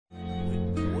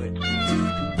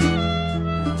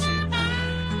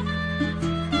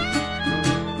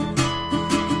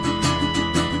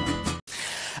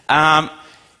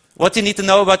What you need to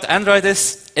know about Android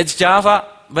is it's Java,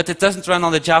 but it doesn't run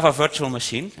on the Java virtual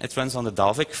machine. It runs on the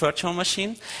Dalvik virtual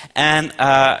machine. And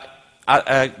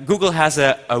Google has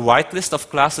a whitelist of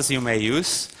classes you may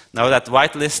use. Now that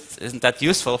whitelist isn't that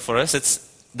useful for us.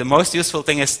 The most useful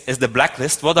thing is the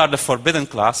blacklist. What are the forbidden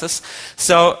classes?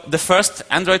 So the first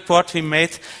Android port we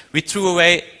made, we threw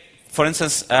away, for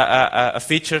instance, a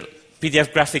feature,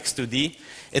 PDF Graphics 2D.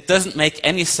 It doesn't make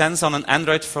any sense on an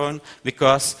Android phone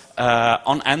because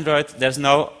on Android there's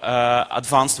no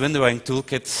advanced windowing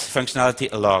toolkit functionality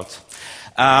allowed.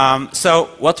 So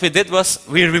what we did was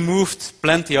we removed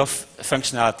plenty of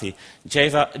functionality.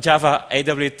 Java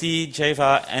AWT,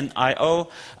 Java NIO,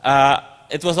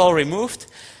 it was all removed.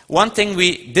 One thing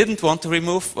we didn't want to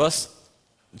remove was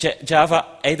Java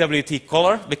AWT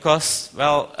color because,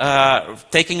 well,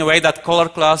 taking away that color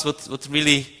class would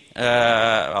really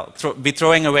be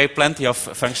throwing away plenty of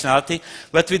functionality.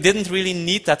 But we didn't really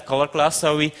need that color class,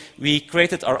 so we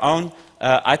created our own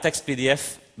iText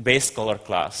PDF based color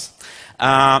class.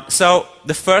 So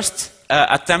the first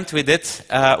attempt we did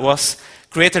was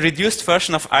create a reduced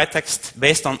version of iText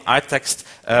based on iText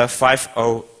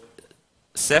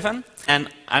 5.07. And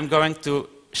I'm going to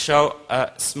show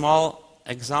a small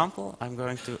example. I'm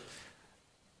going to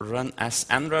run as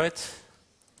Android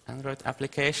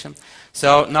application.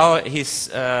 So now Eclipse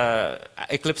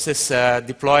is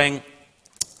deploying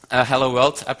a Hello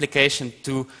World application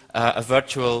to a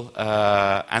virtual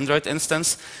Android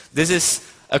instance. This is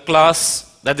a class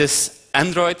that is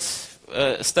Android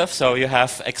stuff, so you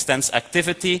have extends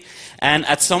activity, and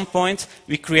at some point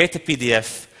we create a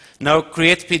PDF. Now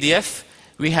create PDF,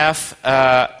 we have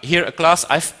here a class.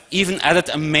 I've even added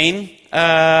a main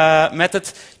method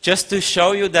just to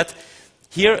show you that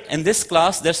here in this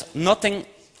class there's nothing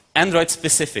Android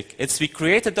specific. We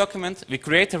create a document, we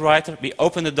create a writer, we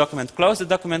open the document, close the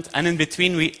document, and in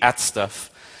between we add stuff.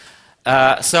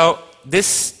 So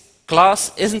this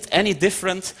class isn't any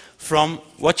different from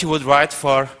what you would write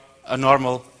for a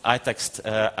normal iText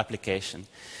application.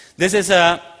 This is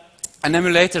an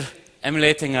emulator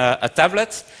emulating a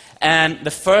tablet, and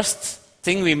the first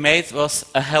thing we made was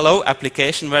a hello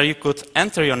application where you could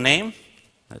enter your name.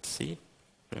 Let's see,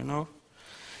 Bruno.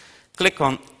 Click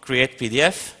on Create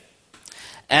PDF,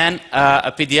 and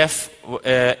a PDF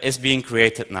is being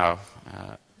created now.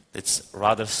 It's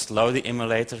rather slow, the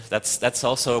emulator. That's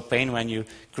also a pain when you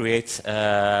create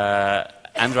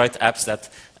Android apps that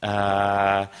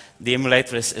the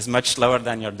emulator is much slower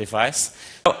than your device.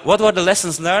 So what were the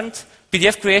lessons learned?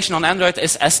 PDF creation on Android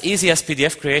is as easy as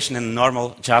PDF creation in a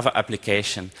normal Java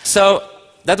application. So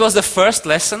that was the first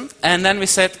lesson, and then we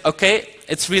said, okay,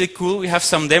 it's really cool, we have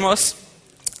some demos.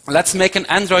 Let's make an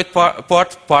Android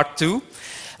port part 2.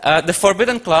 The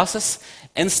forbidden classes,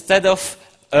 instead of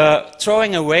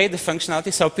throwing away the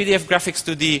functionality, so PDF Graphics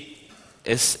 2D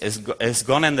is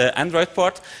gone in the Android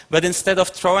port, but instead of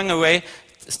throwing away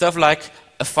stuff like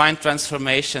affine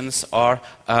transformations or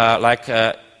like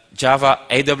Java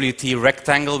AWT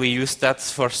rectangle, we used that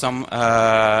for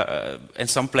in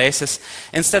some places.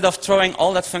 Instead of throwing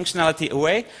all that functionality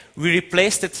away, we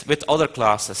replaced it with other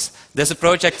classes. There's a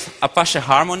project, Apache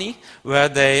Harmony, where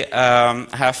they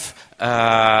have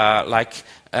like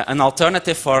an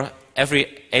alternative for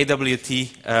every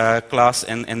AWT class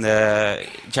in the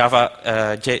Java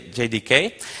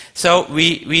JDK. So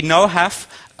we now have,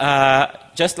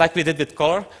 just like we did with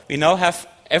color, we now have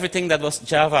everything that was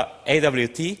Java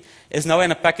AWT is now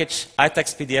in a package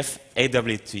iText PDF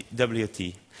AWT.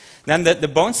 Then the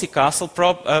bouncy castle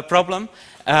problem.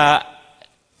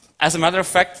 As a matter of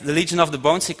fact, the Legion of the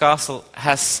Bouncy Castle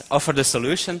has offered a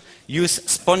solution. Use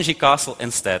Spongy Castle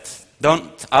instead.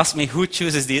 Don't ask me who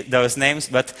chooses those names,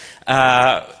 but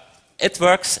it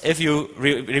works if you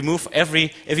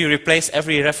replace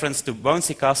every reference to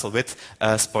Bouncy Castle with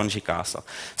Spongy Castle.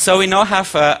 So we now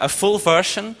have a full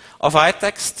version of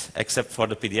iText, except for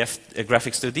the PDF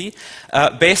Graphics 2D,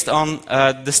 based on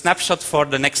the snapshot for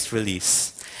the next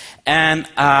release. And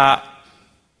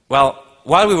well,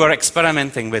 while we were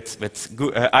experimenting with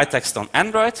iText on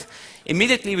Android,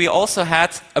 immediately we also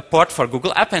had a port for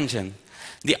Google App Engine.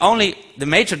 The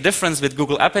major difference with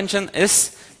Google App Engine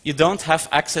is you don't have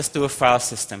access to a file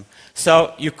system.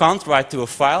 So you can't write to a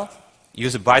file,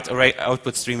 use a byte array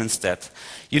output stream instead.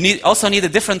 You also need a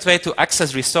different way to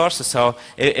access resources. So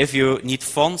if you need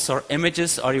fonts or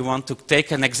images, or you want to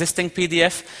take an existing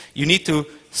PDF, you need to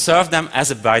serve them as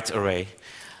a byte array.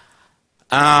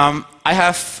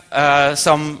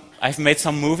 I've made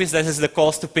some movies. This is the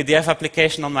calls to PDF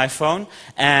application on my phone,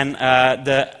 and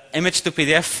the image to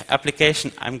PDF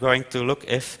application, I'm going to look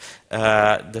if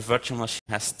the virtual machine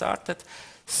has started.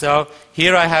 So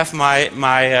here I have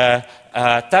my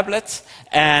tablet,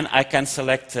 and I can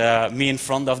select me in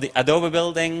front of the Adobe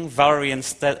building, Valerie on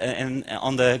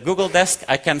the Google desk.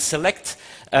 I can select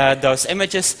those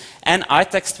images, and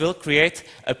iText will create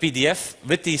a PDF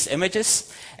with these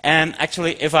images. And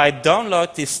actually, if I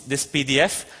download this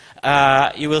PDF,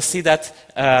 you will see that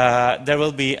there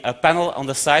will be a panel on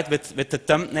the side with the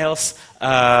thumbnails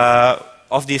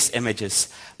of these images.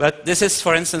 But this is,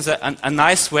 for instance, a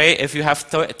nice way if you have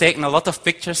taken a lot of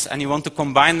pictures and you want to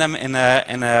combine them in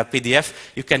a PDF,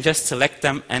 you can just select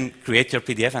them and create your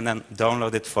PDF and then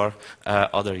download it for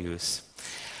other use.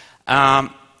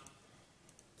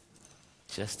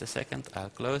 Just a second, I'll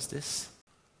close this.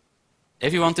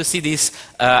 If you want to see these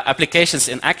applications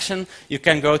in action, you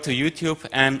can go to YouTube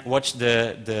and watch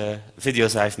the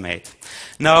videos I've made.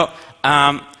 Now,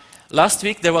 last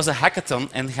week there was a hackathon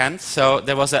in Ghent, so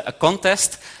there was a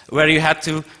contest where you had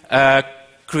to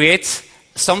create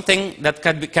something that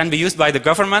can be used by the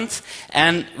government,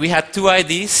 and we had two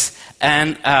ideas,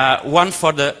 and one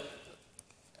for the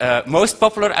most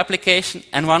popular application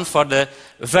and one for the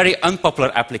very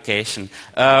unpopular application.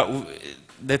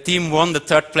 The team won the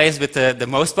third place with the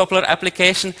most popular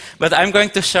application, but I'm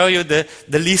going to show you the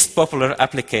least popular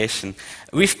application.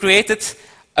 We've created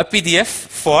a PDF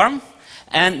form,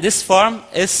 and this form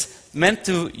is meant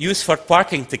to use for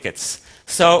parking tickets.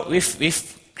 So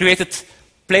we've created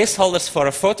placeholders for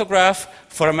a photograph,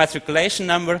 for a matriculation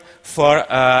number, for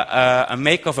a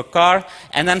make of a car,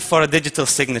 and then for a digital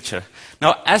signature.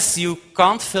 Now, as you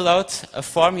can't fill out a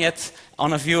form yet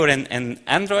on a viewer in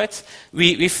Android,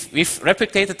 we've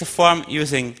replicated the form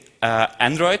using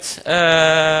Android,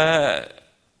 the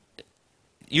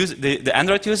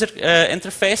Android user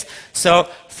interface. So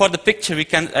for the picture, we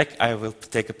can. I will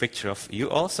take a picture of you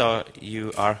all. So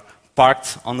you are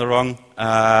parked on the wrong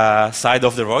side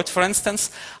of the road, for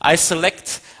instance. I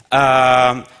select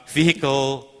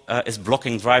vehicle is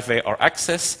blocking driveway or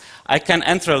access. I can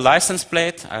enter a license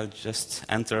plate. I'll just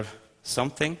enter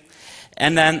something,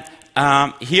 and then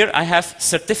here I have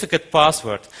certificate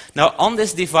password. Now on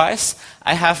this device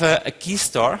I have a key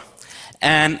store,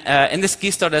 and in this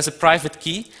key store there's a private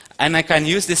key, and I can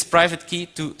use this private key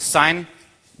to sign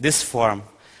this form.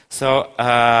 So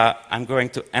I'm going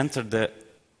to enter the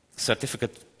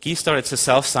certificate key store. It's a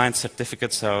self-signed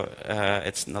certificate, so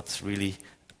it's not really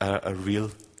a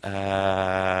real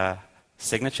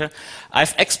signature.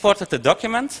 I've exported the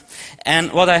document,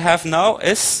 and what I have now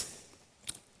is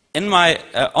in my,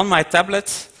 on my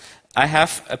tablet, I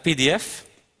have a PDF.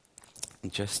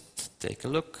 Just take a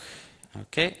look.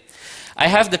 Okay. I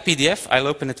have the PDF. I'll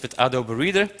open it with Adobe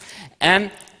Reader. And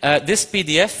this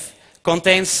PDF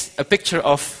contains a picture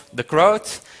of the crowd,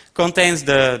 contains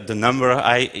the number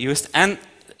I used, and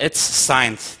it's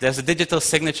signed. There's a digital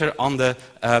signature on the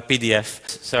PDF.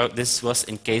 So this was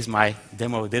in case my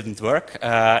demo didn't work.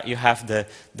 You have the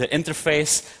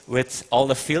interface with all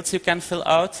the fields you can fill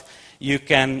out. You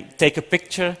can take a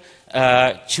picture,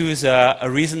 choose a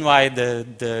reason why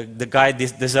the guy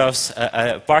deserves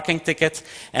a parking ticket,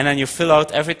 and then you fill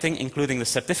out everything, including the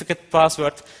certificate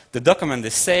password. The document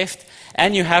is saved,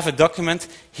 and you have a document.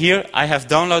 Here I have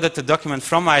downloaded the document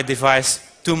from my device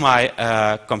to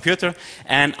my computer,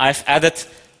 and I've added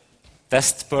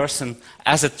test person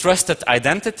as a trusted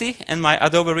identity in my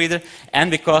Adobe Reader, and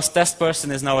because test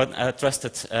person is now a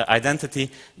trusted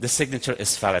identity, the signature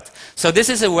is valid. So this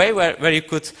is a way where you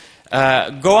could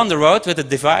go on the road with a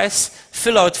device,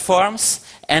 fill out forms,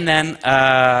 and then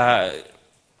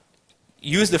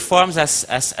use the forms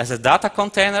as a data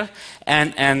container,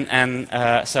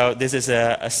 and so this is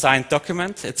a signed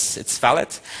document, it's valid,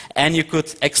 and you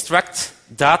could extract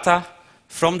data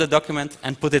from the document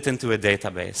and put it into a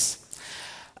database.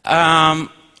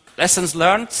 Lessons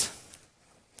learned.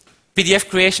 PDF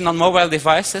creation on mobile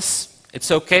devices. It's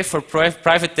okay for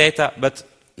private data, but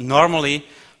normally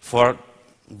for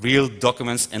real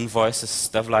documents, invoices,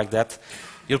 stuff like that,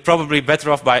 you're probably better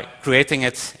off by creating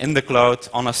it in the cloud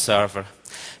on a server.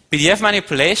 PDF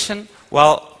manipulation,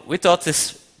 well, we thought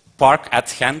this Park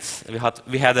at Ghent.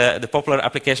 We had the popular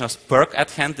application was Perk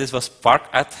at Ghent. This was Park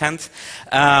at Ghent.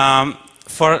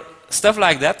 For stuff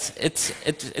like that,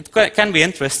 it can be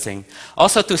interesting.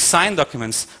 Also to sign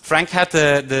documents. Frank had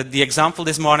the example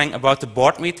this morning about the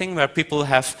board meeting where people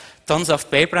have tons of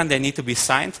paper and they need to be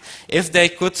signed. If they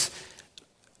could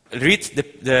read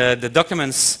the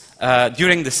documents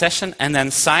during the session and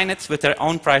then sign it with their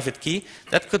own private key,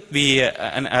 that could be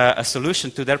a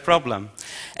solution to their problem.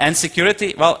 And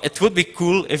security, well, it would be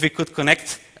cool if we could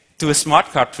connect to a smart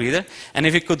card reader and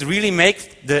if we could really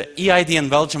make the EID in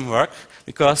Belgium work,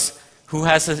 because Who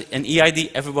has an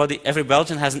EID? Every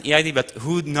Belgian has an EID, but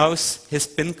who knows his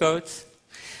PIN code?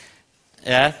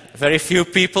 Yeah, very few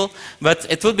people. But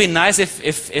it would be nice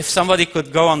if somebody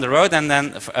could go on the road and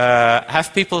then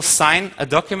have people sign a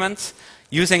document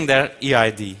using their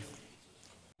EID.